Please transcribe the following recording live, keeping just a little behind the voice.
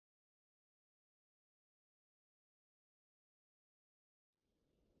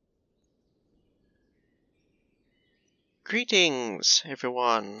Greetings,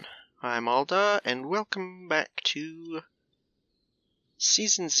 everyone. I'm Alda, and welcome back to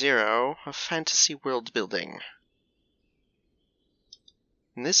Season 0 of Fantasy Worldbuilding.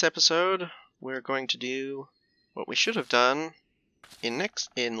 In this episode, we're going to do what we should have done in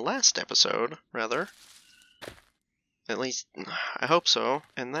last episode, rather. At least, I hope so,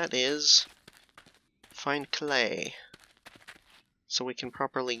 and that is find clay, so we can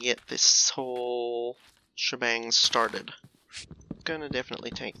properly get this whole shebang started. I'm gonna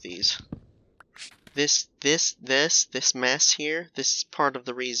definitely take these. This mess here, this is part of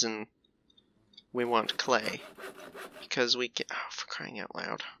the reason we want clay. Because we can, oh, for crying out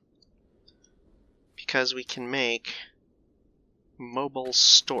loud. Because we can make mobile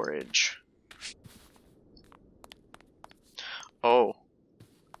storage. Oh,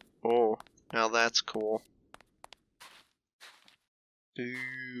 now that's cool.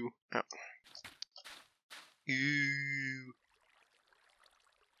 Ooh, oh. Ooh.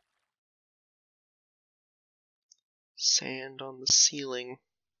 Sand on the ceiling.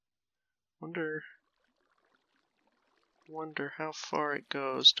 Wonder how far it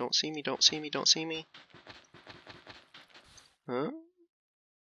goes. Don't see me, don't see me, don't see me. Huh?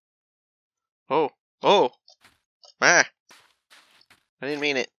 Oh! Ah! I didn't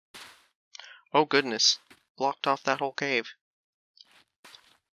mean it. Oh goodness. Blocked off that whole cave.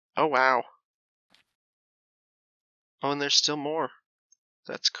 Oh wow. Oh, and there's still more.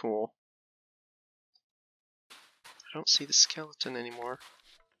 That's cool. I don't see the skeleton anymore.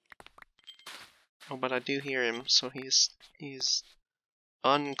 Oh, but I do hear him, so he's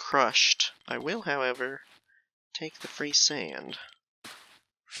uncrushed. I will, however, take the free sand.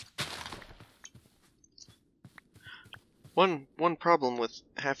 One problem with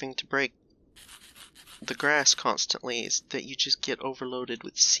having to break the grass constantly is that you just get overloaded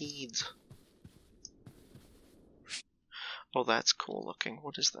with seeds. Oh, that's cool looking.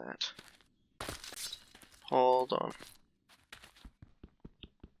 What is that? Hold on.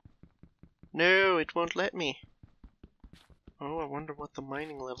 No, it won't let me. Oh, I wonder what the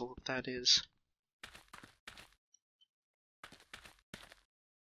mining level of that is.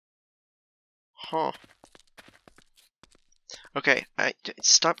 Huh. Okay,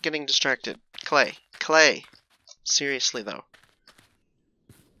 stop getting distracted. Clay. Seriously though.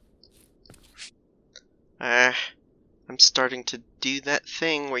 I'm starting to do that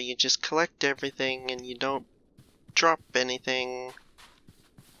thing where you just collect everything and you don't drop anything.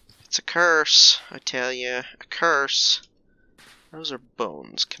 It's a curse, I tell you. A curse. Those are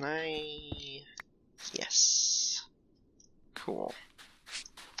bones. Can I... Yes. Cool.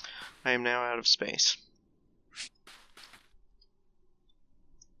 I am now out of space.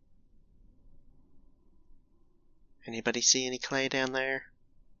 Anybody see any clay down there?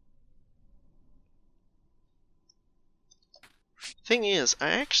 Thing is,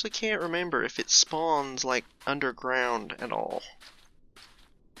 I actually can't remember if it spawns, like, underground at all.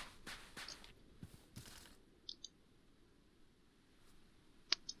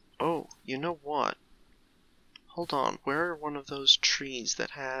 Oh, you know what? Hold on, where are one of those trees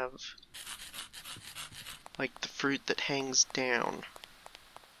that have, like, the fruit that hangs down?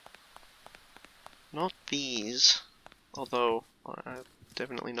 Not these, although I'll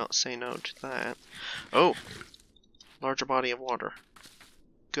definitely not say no to that. Oh! Larger body of water.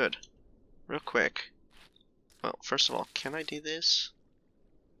 Good. Real quick. Well, first of all, can I do this?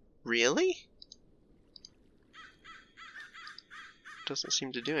 Really? Doesn't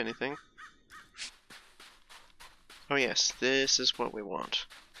seem to do anything. Oh yes, this is what we want.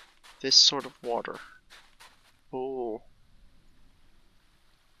 This sort of water. Oh.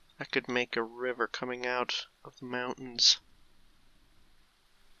 I could make a river coming out of the mountains.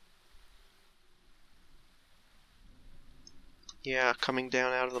 Yeah, coming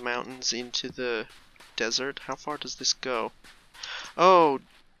down out of the mountains into the desert. How far does this go? Oh,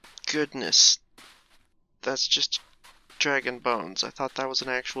 goodness. That's just dragon bones. I thought that was an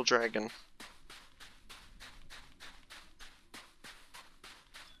actual dragon.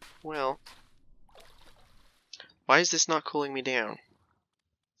 Well, why is this not cooling me down?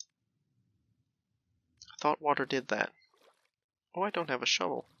 I thought water did that. Oh, I don't have a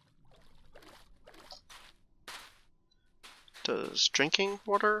shovel. Does drinking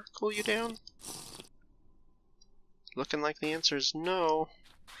water cool you down? Looking like the answer is no.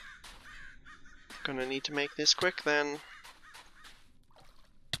 Gonna need to make this quick then.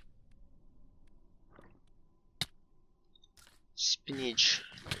 Spinach.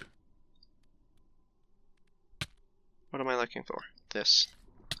 What am I looking for? This.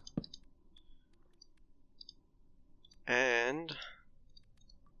 And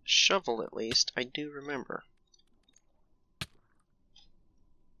shovel, at least, I do remember.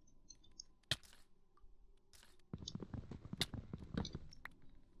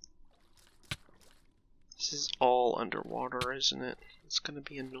 This is all underwater, isn't it? It's gonna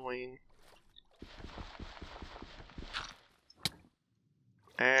be annoying.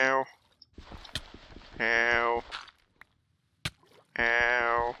 Ow. Ow.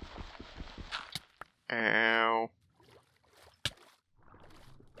 Ow. Ow.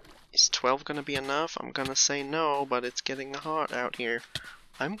 Is 12 gonna be enough? I'm gonna say no, but it's getting hot out here.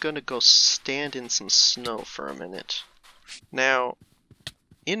 I'm gonna go stand in some snow for a minute. Now,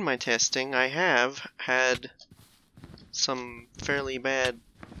 in my testing, I have had some fairly bad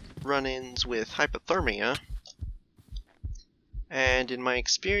run-ins with hypothermia, and in my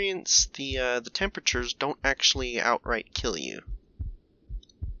experience, the temperatures don't actually outright kill you,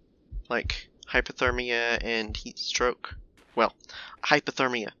 like hypothermia and heat stroke. Well,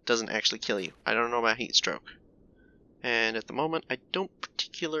 hypothermia doesn't actually kill you. I don't know about heat stroke, and at the moment, I don't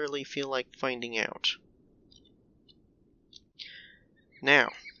particularly feel like finding out. Now,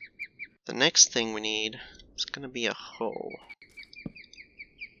 the next thing we need is going to be a hole.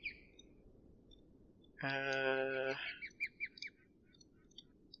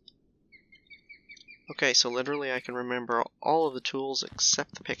 Okay, so literally I can remember all of the tools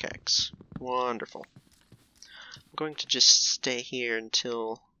except the pickaxe. Wonderful. I'm going to just stay here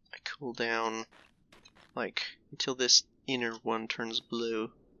until I cool down, like, until this inner one turns blue.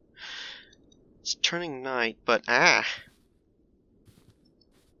 It's turning night, but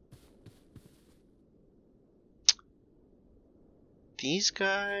these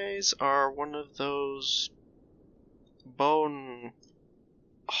guys are one of those bone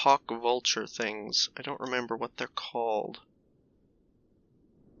hawk vulture things. I don't remember what they're called.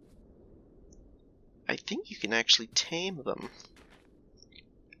 I think you can actually tame them.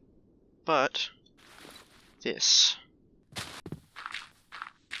 But this.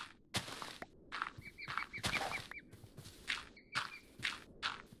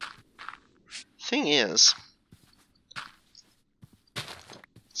 Thing is,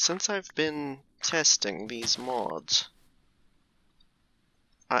 since I've been testing these mods,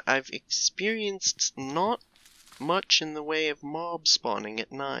 I've experienced not much in the way of mob spawning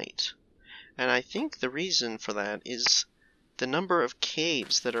at night. And I think the reason for that is the number of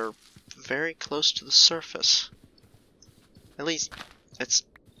caves that are very close to the surface. At least, it's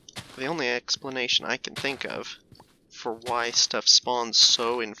the only explanation I can think of for why stuff spawns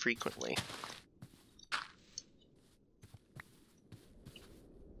so infrequently.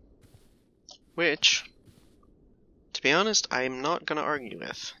 Which, to be honest, I am not going to argue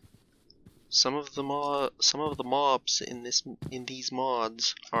with. Some of the mobs in these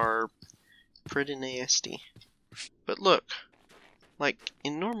mods are pretty nasty. But look, like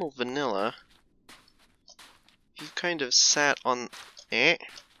in normal vanilla, if you kind of sat on the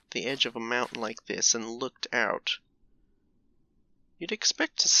edge of a mountain like this and looked out, you'd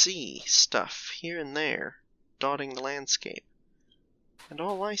expect to see stuff here and there dotting the landscape. And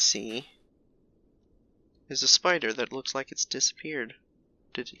all I see is a spider that looks like it's disappeared.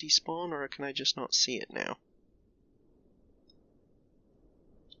 Did it despawn, or can I just not see it now?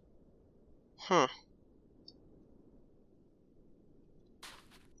 Huh.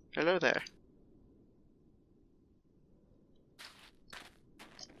 Hello there.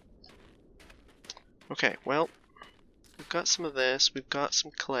 Okay, well, we've got some of this, we've got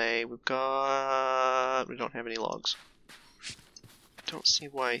some clay, we don't have any logs. Don't see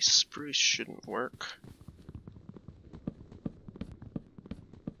why spruce shouldn't work.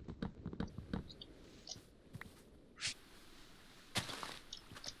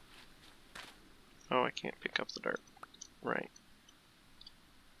 Oh, I can't pick up the dirt. Right.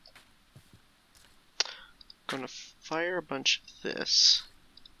 Gonna fire a bunch of this.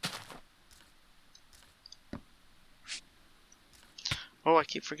 Oh, I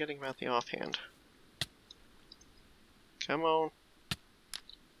keep forgetting about the offhand. Come on.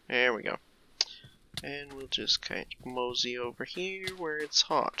 There we go. And we'll just kind of mosey over here where it's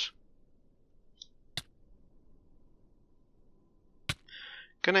hot.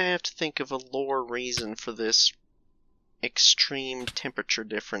 Gonna have to think of a lore reason for this extreme temperature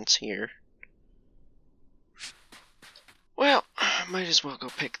difference here. Well, might as well go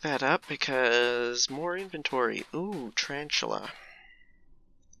pick that up because more inventory. Ooh, tarantula.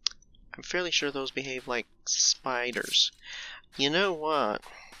 I'm fairly sure those behave like spiders. You know what?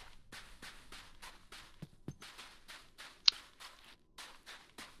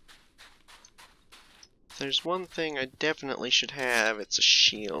 If there's one thing I definitely should have, it's a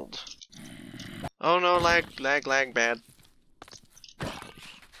shield. Oh no, lag, bad.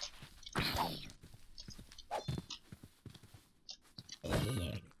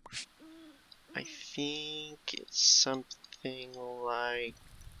 I think it's something like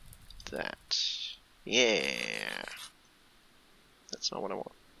that. Yeah. That's not what I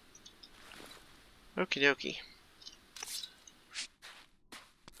want. Okie dokie.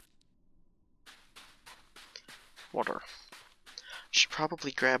 Water. Should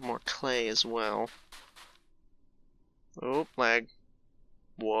probably grab more clay as well. Oh, lag.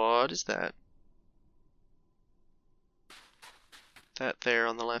 What is that? That there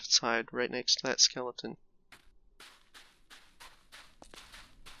on the left side, right next to that skeleton.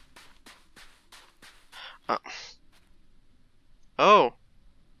 Oh!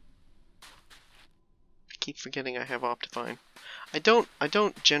 I keep forgetting I have Optifine. I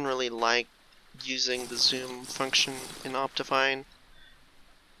don't generally like using the zoom function in Optifine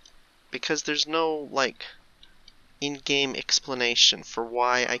because there's no like in-game explanation for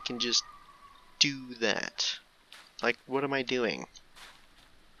why I can just do that. Like, what am I doing?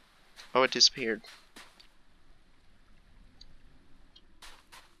 Oh, it disappeared.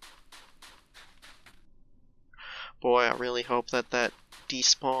 Boy, I really hope that that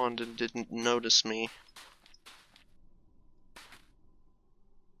despawned and didn't notice me.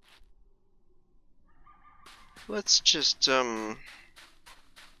 Let's just, go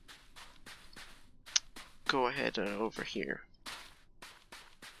ahead and over here.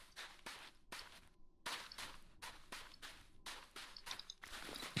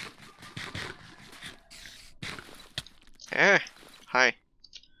 Eh, hi.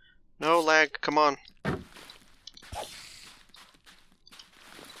 No lag, come on.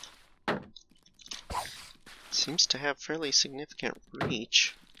 Seems to have fairly significant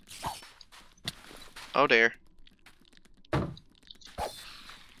reach. Oh dear.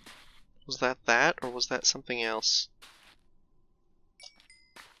 Was that, or was that something else?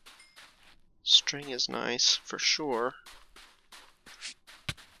 String is nice, for sure.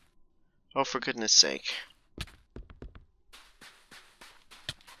 Oh, for goodness sake.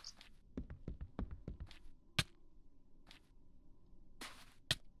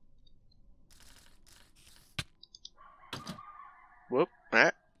 Whoop,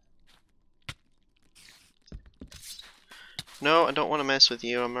 ah. No, I don't want to mess with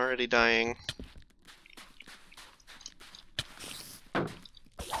you, I'm already dying.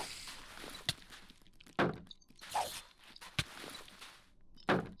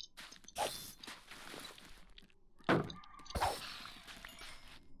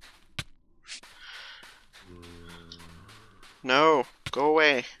 No, go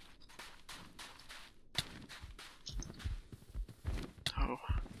away. Oh.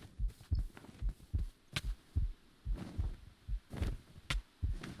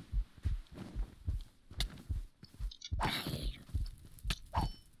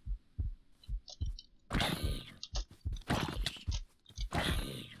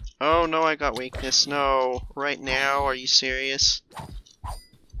 Oh no, I got weakness. No. Right now? Are you serious?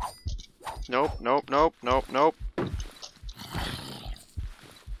 Nope, nope, nope, nope, nope.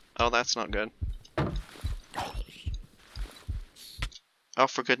 Oh, that's not good. Oh,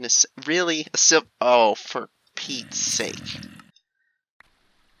 for goodness. Really? A oh, for Pete's sake.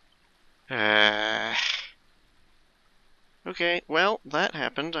 Okay, well, that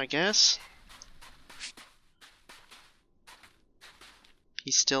happened, I guess.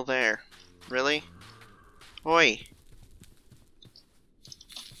 He's still there. Really? Oi!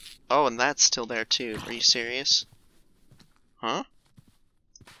 Oh, and that's still there too. Are you serious? Huh?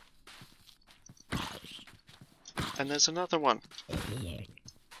 And there's another one.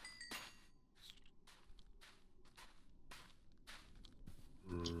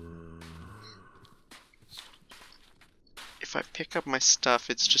 If I pick up my stuff,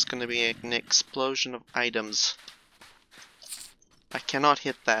 it's just going to be an explosion of items. I cannot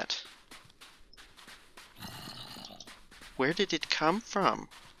hit that. Where did it come from?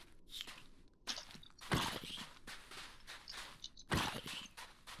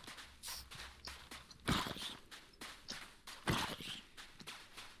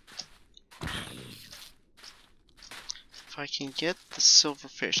 If I can get the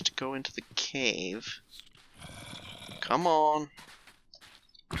silverfish to go into the cave... Come on.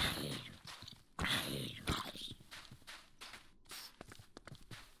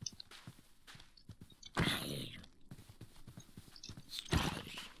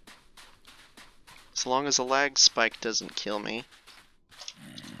 As long as a lag spike doesn't kill me.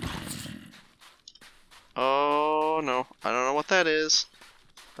 Oh no, I don't know what that is,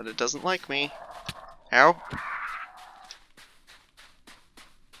 but it doesn't like me. Ow.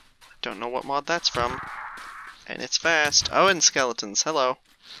 Don't know what mod that's from. And it's fast. Oh, and skeletons. Hello.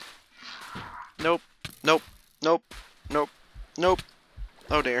 Nope. Nope. Nope. Nope. Nope.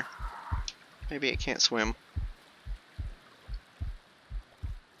 Oh dear. Maybe it can't swim.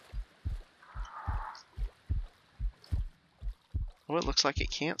 Oh, it looks like it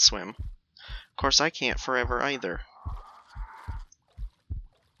can't swim. Of course, I can't forever either.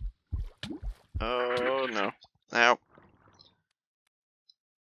 Oh, no. Ow.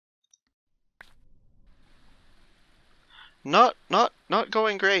 Not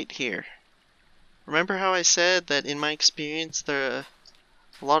going great here. Remember how I said that in my experience, a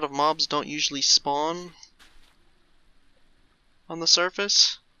lot of mobs don't usually spawn on the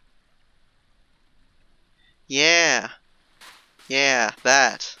surface? Yeah. Yeah,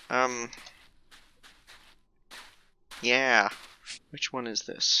 that. Yeah. Which one is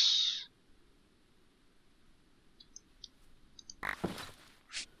this?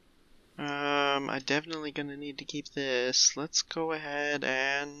 I'm definitely gonna need to keep this. Let's go ahead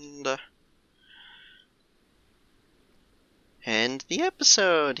and end the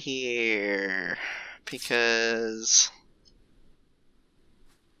episode here. Because...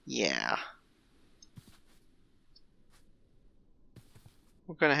 yeah.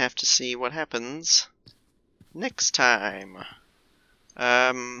 We're gonna have to see what happens next time.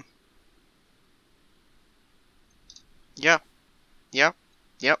 Yeah. Yep.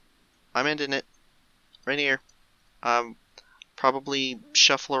 I'm ending it. Right here. Probably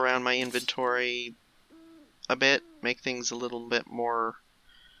shuffle around my inventory a bit, make things a little bit more,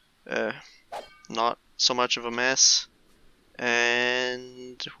 not so much of a mess,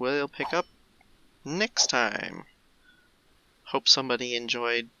 and we'll pick up next time. Hope somebody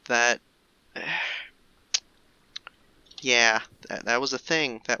enjoyed that. Yeah, that was a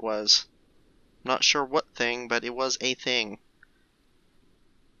thing, that was. Not sure what thing, but it was a thing.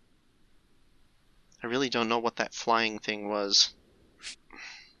 I really don't know what that flying thing was.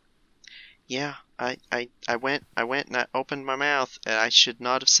 Yeah, I went and I opened my mouth, and I should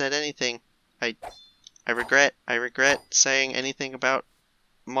not have said anything. I regret saying anything about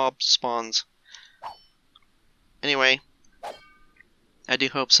mob spawns. Anyway, I do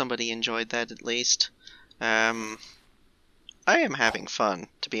hope somebody enjoyed that at least. I am having fun,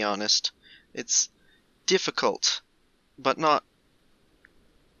 to be honest. It's difficult, but not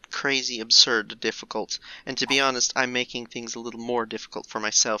crazy absurd difficult. And to be honest, I'm making things a little more difficult for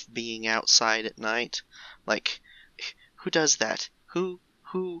myself being outside at night. Like, who does that? Who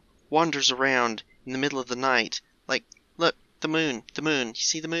wanders around in the middle of the night? Like, look, the moon. You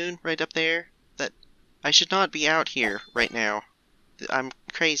see the moon right up there? That I should not be out here right now. I'm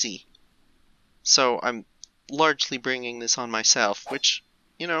crazy. So I'm largely bringing this on myself, which,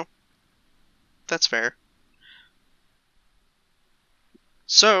 you know, that's fair.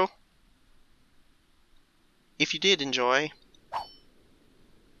 So, if you did enjoy,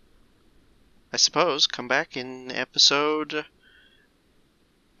 I suppose, come back in episode,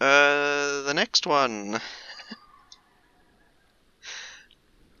 the next one.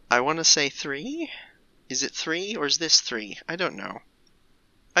 I want to say 3? Is it 3 or is this 3? I don't know.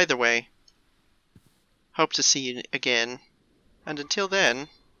 Either way, hope to see you again, and until then,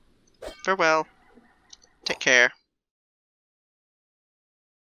 farewell, take care.